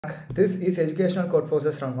This is Educational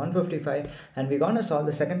Codeforces Round 155 and we're going to solve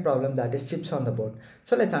the second problem, that is chips on the board.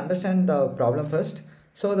 So let's understand the problem first.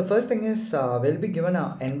 So the first thing is we'll be given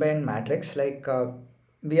a n by n matrix,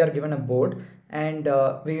 we are given a board and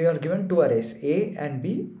we are given two arrays A and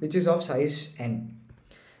B, which is of size n.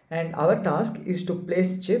 And our task is to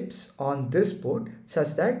place chips on this board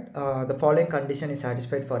such that the following condition is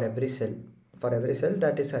satisfied for every cell. For every cell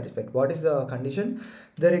that is satisfied. What is the condition?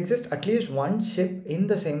 There exists at least one chip in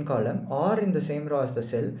the same column or in the same row as the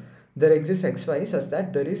cell. There exists xy such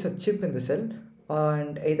that there is a chip in the cell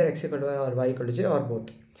and either x equal to y or y equal to j or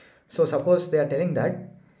both. So suppose they are telling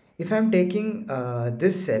that if I am taking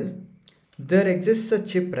this cell, there exists a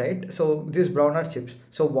chip, right? So these brown are chips.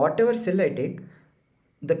 So whatever cell I take,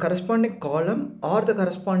 the corresponding column or the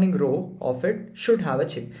corresponding row of it should have a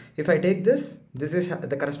chip. If I take this is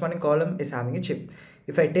the corresponding column is having a chip.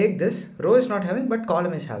 If I take this, row is not having but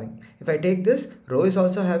column is having. If I take this, row is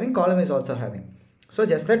also having, column is also having. So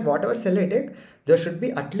just that whatever cell I take, there should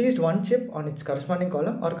be at least one chip on its corresponding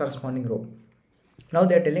column or corresponding row. Now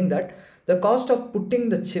they are telling that the cost of putting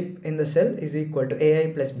the chip in the cell is equal to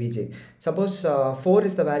AI plus BJ. Suppose 4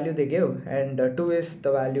 is the value they give and 2 is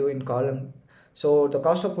the value in column. So the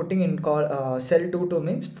cost of putting in cell 2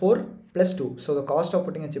 means 4 plus 2. So the cost of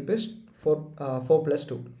putting a chip is 4 plus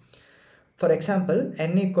 2. For example,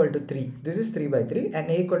 n equal to 3. This is 3 by 3 and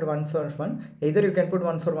a equal to 1 for 1. Either you can put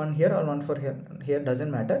 1 for 1 here or 1 for here doesn't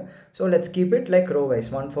matter. So let's keep it like row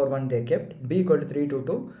wise. 1 for 1 they kept. B equal to 3 to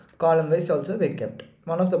 2. Column wise also they kept.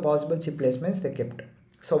 One of the possible chip placements they kept.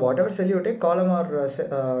 So whatever cell you take, column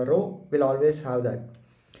or row will always have that.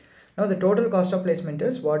 Now the total cost of placement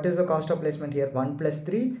is, what is the cost of placement here? 1 plus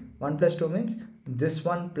 3, 1 plus 2 means this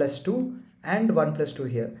one plus 2 and 1 plus 2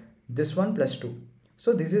 here. This one plus 2.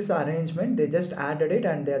 So this is the arrangement, they just added it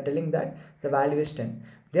and they are telling that the value is 10.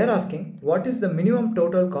 They are asking what is the minimum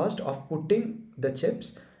total cost of putting the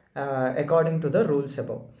chips according to the rules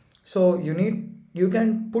above. So you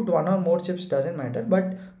can put one or more chips, doesn't matter,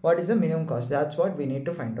 but what is the minimum cost? That's what we need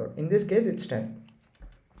to find out. In this case it's 10.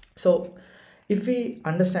 So if we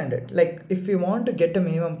understand it, like if we want to get a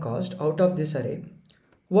minimum cost out of this array,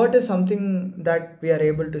 what is something that we are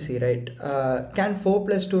able to see, right? Can 4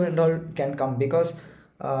 plus 2 and all can come, because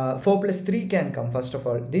 4 plus 3 can come. First of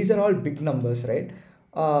all, these are all big numbers, right?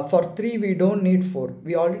 For 3 we don't need 4,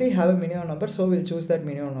 we already have a minimum number, so we'll choose that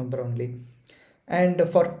minimum number only. And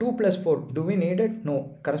for 2 plus 4, do we need it?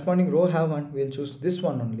 No. Corresponding row have one, we'll choose this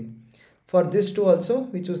one only. For this 2 also,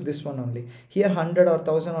 we choose this one only. Here 100 or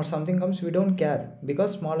 1000 or something comes, we don't care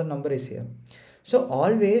because smaller number is here. So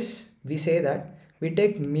always we say that we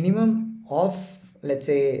take minimum of, let's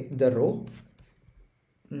say, the row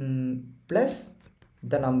plus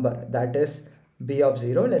the number, that is b of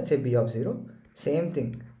 0. Let's say b of 0. Same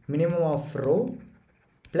thing, minimum of row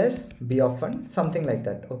plus b of 1, something like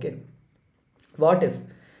that. Okay. What if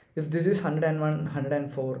this is 101,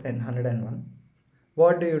 104 and 101?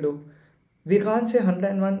 What do? We can't say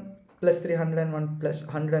 101 plus 301 plus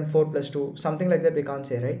 104 plus 2, something like that we can't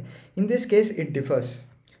say, right? In this case it differs.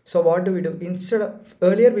 So what do? Instead of,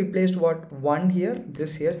 earlier we placed what, 1 here,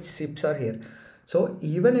 this here, chips are here. So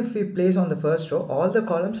even if we place on the first row, all the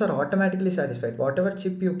columns are automatically satisfied. Whatever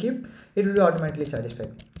chip you keep, it will be automatically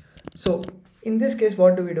satisfied. So in this case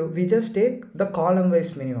what do? We just take the column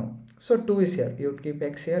wise minimum. So 2 is here, you keep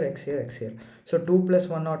x here, x here, x here. So 2 plus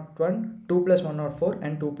 101, 2 plus 104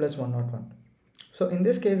 and 2 plus 101. So in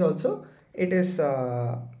this case also it is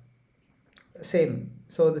same.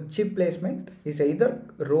 So the chip placement is either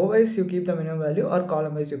row wise you keep the minimum value or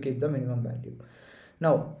column wise you keep the minimum value.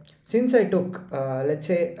 Now since I took let's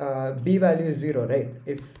say b value is 0, right?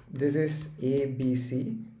 If this is a, b,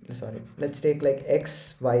 c, sorry, let's take like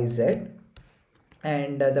x, y, z,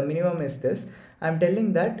 and the minimum is this. I'm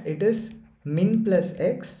telling that it is min plus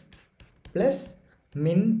x plus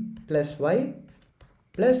min plus y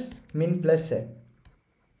plus min plus z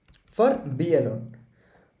for b alone.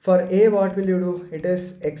 For a, what will you do? It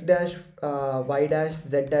is x dash, y dash,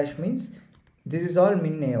 z dash, means this is all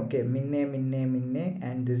min a, okay? Min a, min a, min a,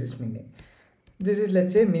 and this is min a. This is,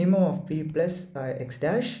 let's say, minimum of b plus x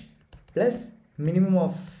dash plus minimum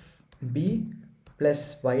of b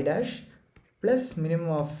plus y dash plus minimum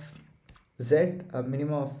of z,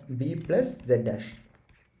 minimum of b plus z dash.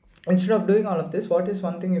 Instead of doing all of this, what is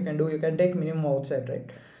one thing you can do? You can take minimum outside, right?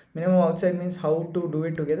 Minimum outside means how to do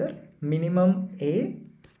it together? Minimum a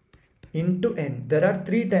into n. There are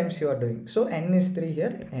 3 times you are doing. So n is 3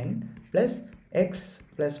 here, n plus x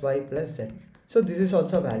plus y plus z. So this is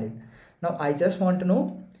also valid. Now I just want to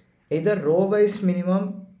know either row wise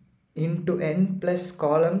minimum into n plus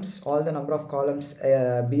columns, all the number of columns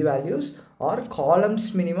b values, or columns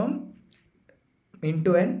minimum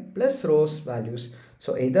into n plus rows values.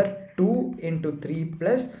 So either 2 into 3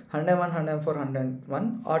 plus 101 104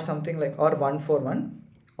 101 or something like, or 141,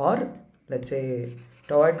 or let's say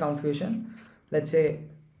to avoid confusion, let's say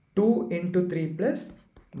 2 into 3 plus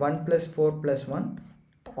 1 plus 4 plus 1,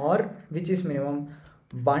 or which is minimum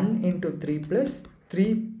 1 into 3 plus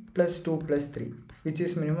 3 plus 2 plus 3, which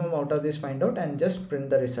is minimum out of this, find out and just print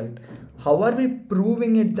the result. How are we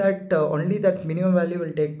proving it that only that minimum value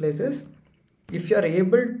will take place is, if you are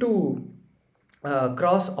able to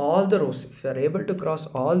cross all the rows, if you are able to cross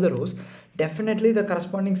all the rows, definitely the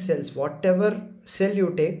corresponding cells, whatever cell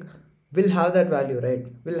you take, will have that value, right?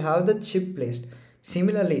 Will have the chip placed.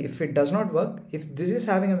 Similarly, if it does not work, if this is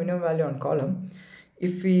having a minimum value on column,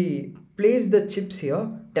 if we place the chips here,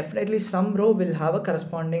 definitely some row will have a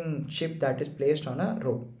corresponding chip that is placed on a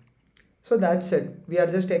row. So that's it. We are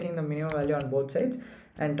just taking the minimum value on both sides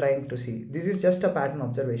and trying to see. This is just a pattern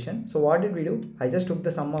observation. So what did we do? I just took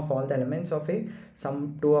the sum of all the elements of a,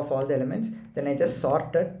 sum 2 of all the elements. Then I just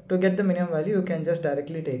sorted to get the minimum value. You can just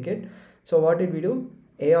directly take it. So what did we do?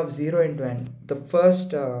 A of 0 into n. The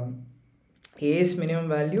first A's minimum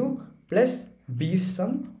value plus B's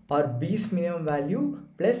sum, or B's minimum value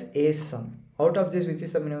plus A's sum. Out of this, which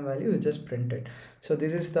is the minimum value, you just print it. So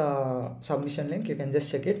this is the submission link. You can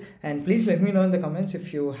just check it, and please let me know in the comments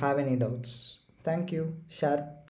if you have any doubts. Thank you. Share.